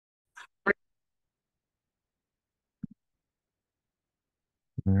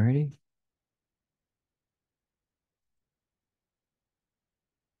Alrighty.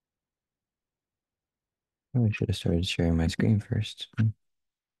 Probably should have started sharing my screen first.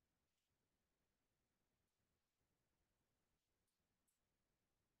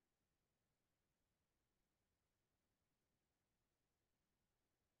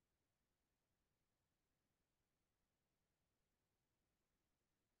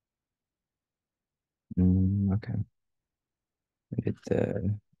 Okay. I did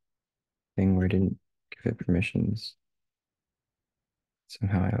the thing where I didn't give it permissions.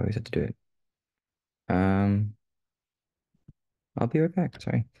 Somehow I always have to do it. Um, I'll be right back.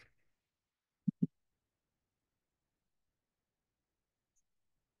 Sorry.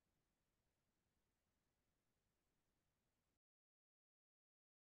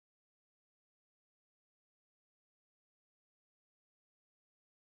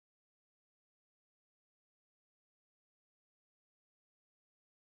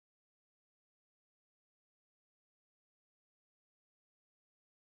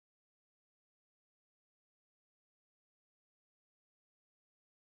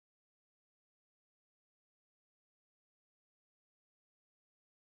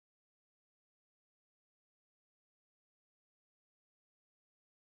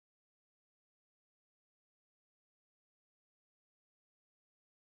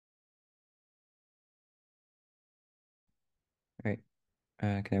 All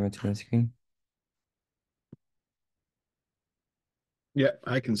right. Can I run to the screen? Yeah,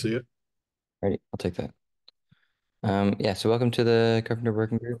 I can see it. Alrighty, I'll take that. Yeah, so welcome to the Carpenter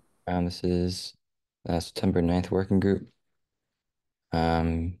Working Group. This is September 9th working group.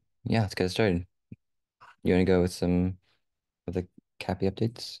 Yeah, let's get started. You want to go with some of the Cappy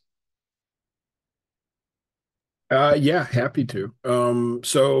updates? Yeah, happy to.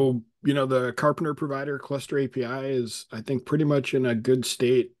 The Karpenter provider cluster API is, I think, pretty much in a good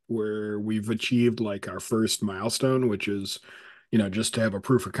state where we've achieved like our first milestone, which is, just to have a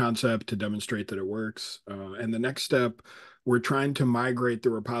proof of concept to demonstrate that it works. And the next step, we're trying to migrate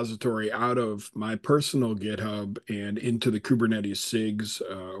the repository out of my personal GitHub and into the Kubernetes SIGs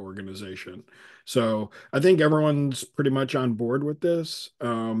organization. So I think everyone's pretty much on board with this.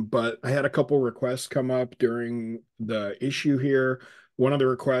 But I had a couple requests come up during the issue here. One of the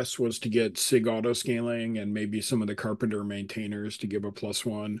requests was to get SIG Autoscaling and maybe some of the Karpenter maintainers to give a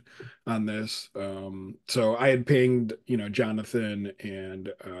 +1 on this. So I had pinged, Jonathan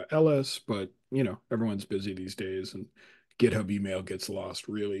and Ellis, but everyone's busy these days and GitHub email gets lost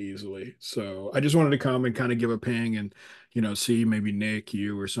really easily. So I just wanted to come and kind of give a ping and, see maybe Nick,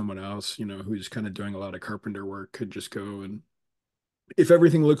 you or someone else, who's kind of doing a lot of carpenter work could just go and if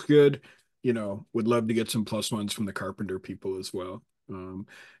everything looks good, would love to get some +1s from the carpenter people as well. And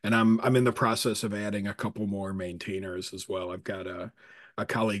I'm in the process of adding a couple more maintainers as well. I've got a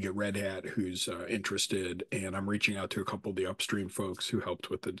colleague at Red Hat who's interested, and I'm reaching out to a couple of the upstream folks who helped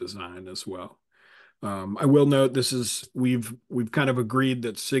with the design as well. I will note this is we've kind of agreed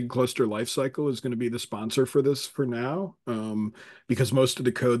that SIG Cluster Lifecycle is going to be the sponsor for this for now, because most of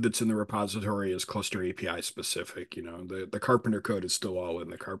the code that's in the repository is Cluster API specific. The Carpenter code is still all in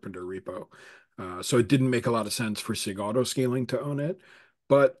the Carpenter repo, so it didn't make a lot of sense for SIG Autoscaling to own it.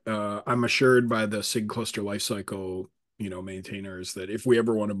 But I'm assured by the SIG Cluster Lifecycle, maintainers that if we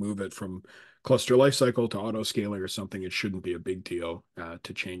ever want to move it from Cluster Lifecycle to Autoscaling or something, it shouldn't be a big deal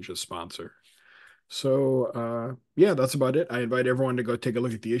to change the sponsor. So, yeah, that's about it. I invite everyone to go take a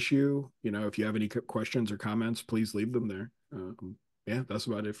look at the issue. If you have any questions or comments, please leave them there. Yeah, that's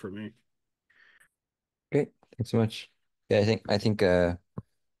about it for me. Great. Thanks so much. Yeah, I think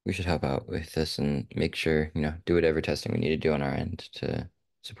we should help out with this and make sure, do whatever testing we need to do on our end to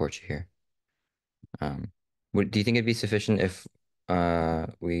support you here. Um, do you think it'd be sufficient if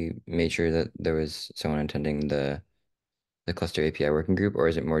we made sure that there was someone attending the cluster API working group, or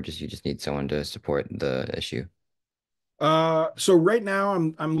is it more just you just need someone to support the issue? So right now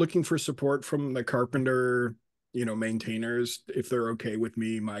I'm looking for support from the Carpenter, maintainers, if they're okay with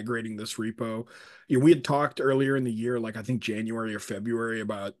me migrating this repo. We had talked earlier in the year, like I think January or February,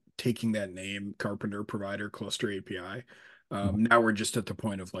 about taking that name, Carpenter Provider Cluster API. Now we're just at the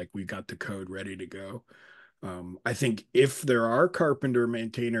point of like we got the code ready to go. I think if there are Carpenter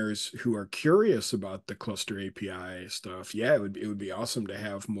maintainers who are curious about the cluster API stuff, yeah, it would be awesome to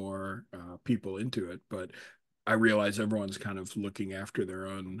have more people into it. But I realize everyone's kind of looking after their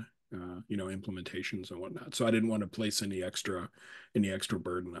own, implementations and whatnot. So I didn't want to place any extra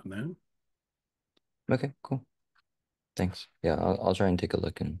burden on that. Okay, cool. Thanks. Yeah, I'll try and take a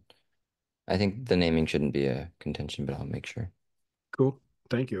look, and I think the naming shouldn't be a contention, but I'll make sure. Cool.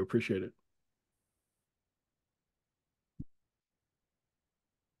 Thank you. Appreciate it.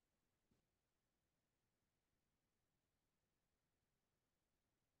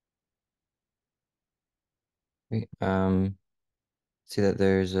 Great. See that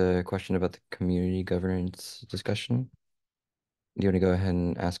there's a question about the community governance discussion. Do you want to go ahead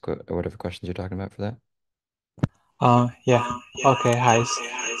and ask whatever questions you're talking about for that? Yeah. Okay, hi.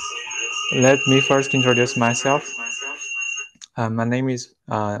 Let me first introduce myself. My name is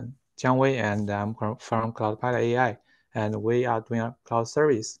Jiang Wei, and I'm from Cloudpilot AI, and we are doing a cloud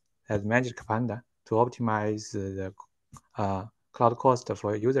service as Magic Panda to optimize the cloud cost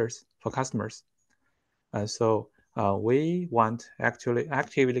for users, for customers. We want actually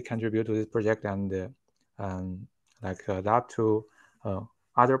actively contribute to this project and like adapt to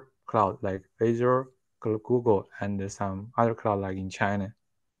other cloud like Azure, Google, and some other cloud like in China.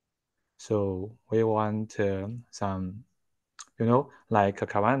 So we want some, like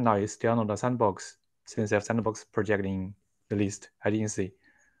Karpenter now is still not a sandbox since they have sandbox project in the list. I didn't see.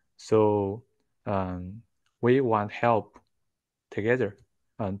 So um, we want help together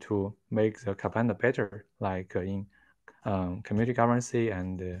to make the Karpenter better, like in community governance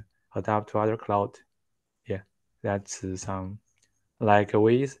and adapt to other cloud. Yeah, that's some like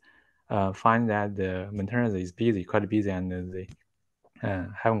we find that the maintenance is busy, quite busy, and they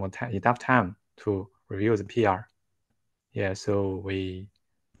haven't got enough time to review the PR. Yeah, so we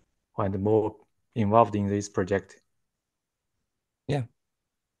want more involved in this project. Yeah,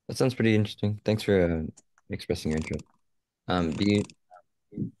 that sounds pretty interesting. Thanks for expressing your interest.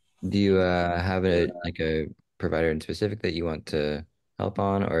 Do you have a provider in specific that you want to help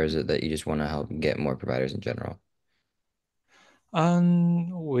on, or is it that you just want to help get more providers in general?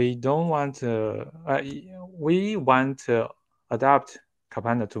 We don't want to, we want to adapt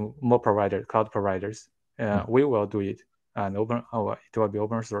Karpenter to more cloud providers. We will do it and it will be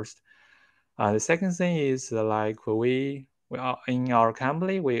open sourced. The second thing is like we are in our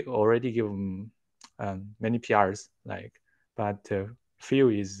company, we already give many PRs, like, but few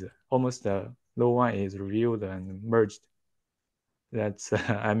is almost no one is reviewed and merged. That's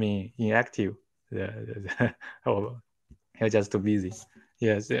I mean inactive. Oh, you're just too busy.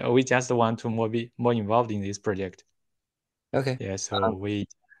 Yes, we just want to be more involved in this project. Okay. Yeah, so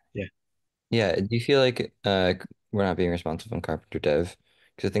yeah. Yeah, do you feel like we're not being responsive on Carpenter Dev?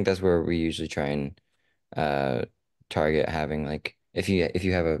 Because I think that's where we usually try and uh target having like if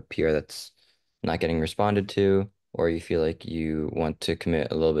you have a PR that's not getting responded to, or you feel like you want to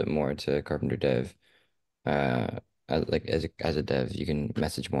commit a little bit more to Carpenter Dev, like as a dev, you can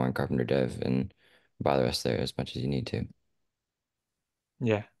message more on Carpenter Dev and bother us there as much as you need to.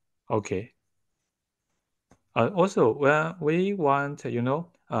 Yeah. Okay. Also, when we want, now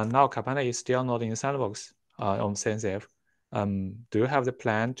Karpenter is still not in the sandbox on SenseF. Do you have the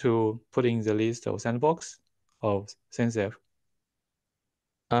plan to put in the list of sandbox of SenseF?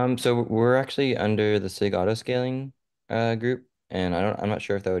 So we're actually under the SIG Autoscaling group, and I'm not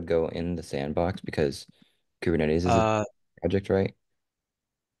sure if that would go in the sandbox because Kubernetes is a Uh, project, right?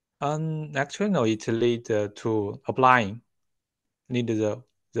 Actually, no, it lead to applying, need the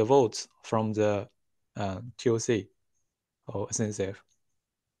votes from the TOC or SenseF.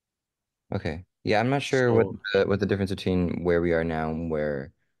 Okay. Yeah, I'm not sure So what the difference between where we are now and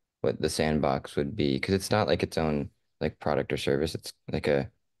where what the sandbox would be because it's not like its own like product or service. It's like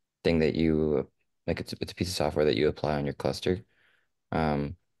a thing that you like it's a piece of software that you apply on your cluster.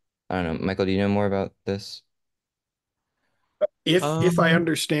 Um, I don't know. Michael, do you know more about this? If I um,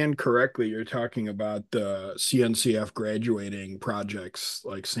 understand correctly, you're talking about the CNCF graduating projects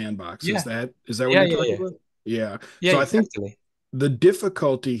like Sandbox. yeah, Is that what yeah, you're yeah, talking yeah, about? Yeah. yeah, So I think exactly. the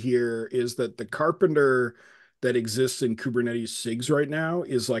difficulty here is that the Carpenter that exists in Kubernetes SIGs right now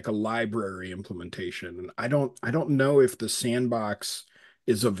is like a library implementation. And I don't know if the sandbox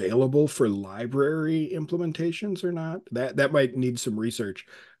is available for library implementations or not. That might need some research.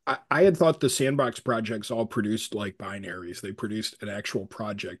 I had thought the sandbox projects all produced like binaries. They produced an actual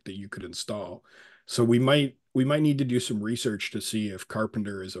project that you could install. So we might need to do some research to see if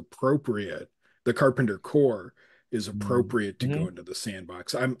Carpenter is appropriate, the Carpenter core is appropriate to go Mm-hmm. into the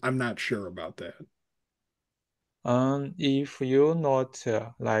sandbox. I'm not sure about that. If you not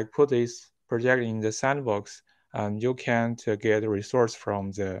like put this project in the sandbox, you can't get resource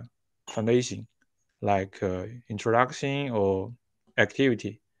from the foundation, like introduction or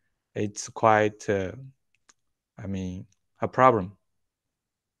activity. It's quite, I mean, a problem.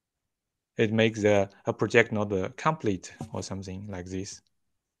 It makes a project not complete or something like this.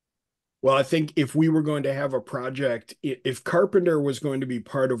 Well, I think if we were going to have a project, if Carpenter was going to be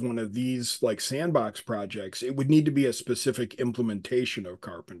part of one of these like sandbox projects, it would need to be a specific implementation of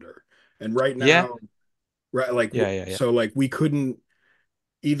Carpenter. And right Yeah, now, right, like yeah, yeah, yeah. so like we couldn't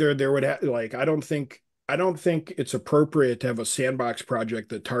either there would have like I don't think I don't think it's appropriate to have a sandbox project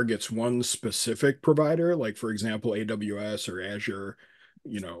that targets one specific provider, like for example, AWS or Azure,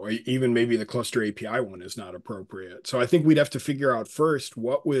 or even maybe the cluster API one is not appropriate. So I think we'd have to figure out first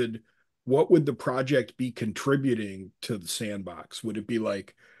what would the project be contributing to the sandbox? Would it be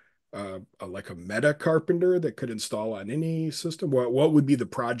like a meta carpenter that could install on any system? What would be the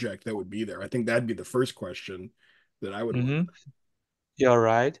project that would be there? I think that'd be the first question that I would want. Mm-hmm. You're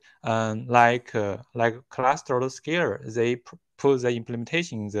right. Like cluster autoscaler, they put the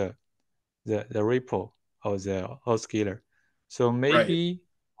implementation in the repo of the autoscaler. So Right.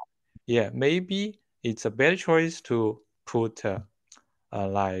 maybe it's a better choice to put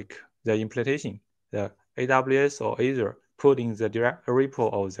like the implementation, the AWS or Azure, put in the direct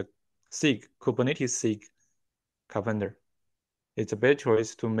repo of the SIG, Kubernetes SIG Karpenter. It's a better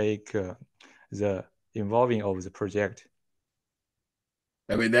choice to make the involving of the project.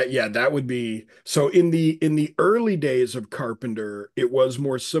 I mean that would be so in the early days of Carpenter, it was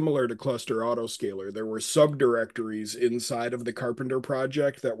more similar to Cluster Autoscaler. There were subdirectories inside of the Carpenter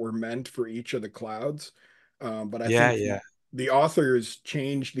project that were meant for each of the clouds. But I Yeah, think yeah, the authors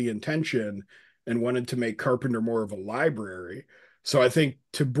changed the intention and wanted to make Carpenter more of a library. So I think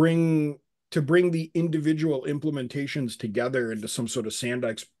to bring the individual implementations together into some sort of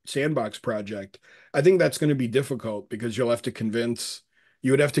sandbox project, I think that's going to be difficult because you would have to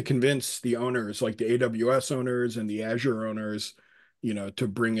convince the owners, like the AWS owners and the Azure owners, to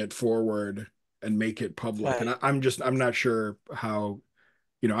bring it forward and make it public. And uh, I'm not sure how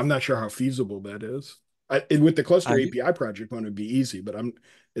feasible that is. With the cluster and API project one would be easy, but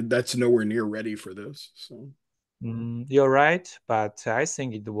that's nowhere near ready for this. So you're right, but I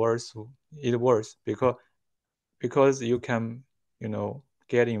think it works because you can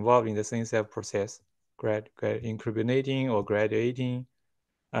get involved in the synthesis process, grad incubating or graduating,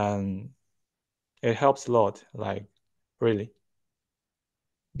 and it helps a lot. Like really,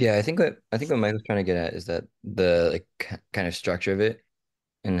 Yeah, I think what Michael's trying to get at is that the like kind of structure of it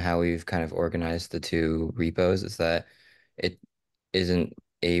and how we've kind of organized the two repos is that it isn't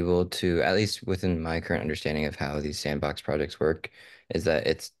able to, at least within my current understanding of how these sandbox projects work, is that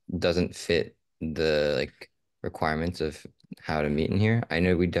it doesn't fit the like requirements of how to meet in here. I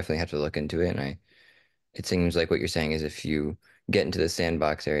know we definitely have to look into it, and it seems like what you're saying is if you get into the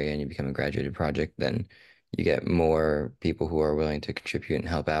sandbox area and you become a graduated project, then you get more people who are willing to contribute and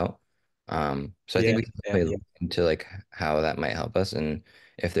help out. So I think yeah, we can yeah, definitely yeah, look into like how that might help us and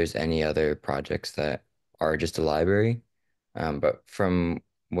if there's any other projects that are just a library. But from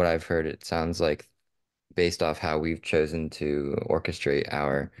what I've heard, it sounds like based off how we've chosen to orchestrate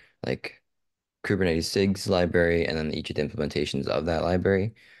our like Kubernetes SIGs library and then each of the implementations of that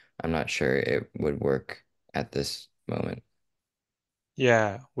library, I'm not sure it would work at this moment.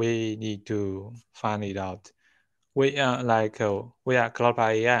 yeah. We need to find it out. We are cloud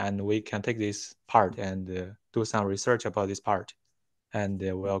by AI, and we can take this part and do some research about this part, and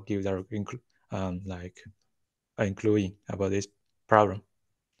we'll give the including about this problem.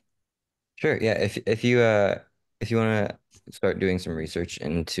 Sure, yeah. If you want to start doing some research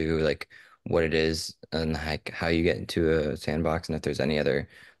into like what it is and like how you get into a sandbox and if there's any other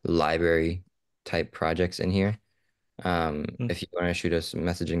library type projects in here, Mm. if you want to shoot us a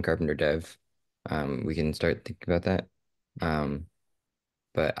message in Carpenter Dev, we can start thinking about that. Um,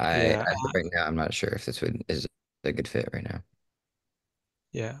 but Yeah, as of right now, I'm not sure if is a good fit right now.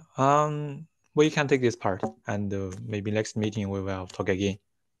 yeah. We can take this part, and maybe next meeting we will talk again.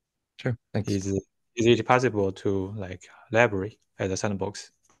 Sure, thanks. Is it possible to like library as a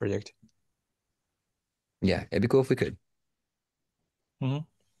sandbox project? Yeah, it'd be cool if we could. Hmm.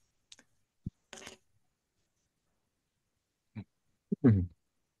 Mhm.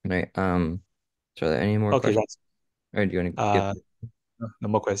 Right. So are there any more Okay, questions? that's Or do you want to give? uh no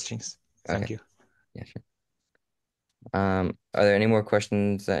more questions. Okay. Thank you. Yeah, sure. Are there any more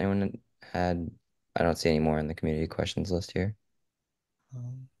questions that anyone had? I don't see any more in the community questions list here.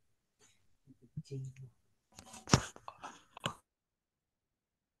 Um,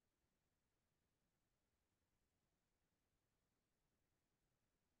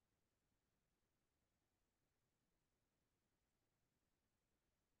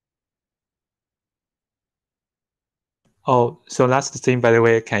 Oh, so that's the thing, by the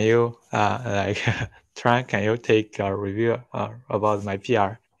way. Can you like try? Can you take a review about my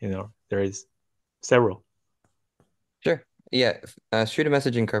PR? There is several. Sure. Yeah. Shoot a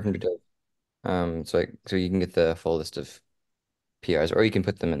message in Carpenter Dev. So you can get the full list of PRs, or you can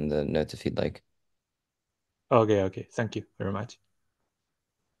put them in the notes if you'd like. Okay, okay. Thank you very much.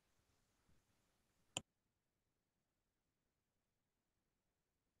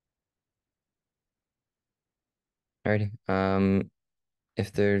 Alrighty.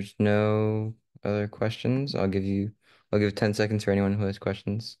 If there's no other questions, I'll give 10 seconds for anyone who has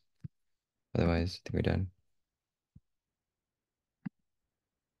questions. Otherwise, I think we're done.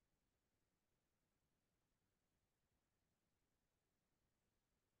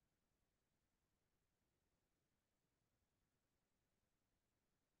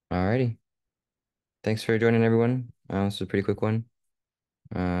 Alrighty. Thanks for joining, everyone. This was a pretty quick one.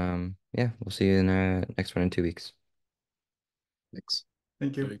 Yeah, we'll see you in the next one in 2 weeks. Thanks.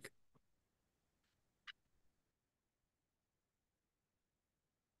 Thank you. Like,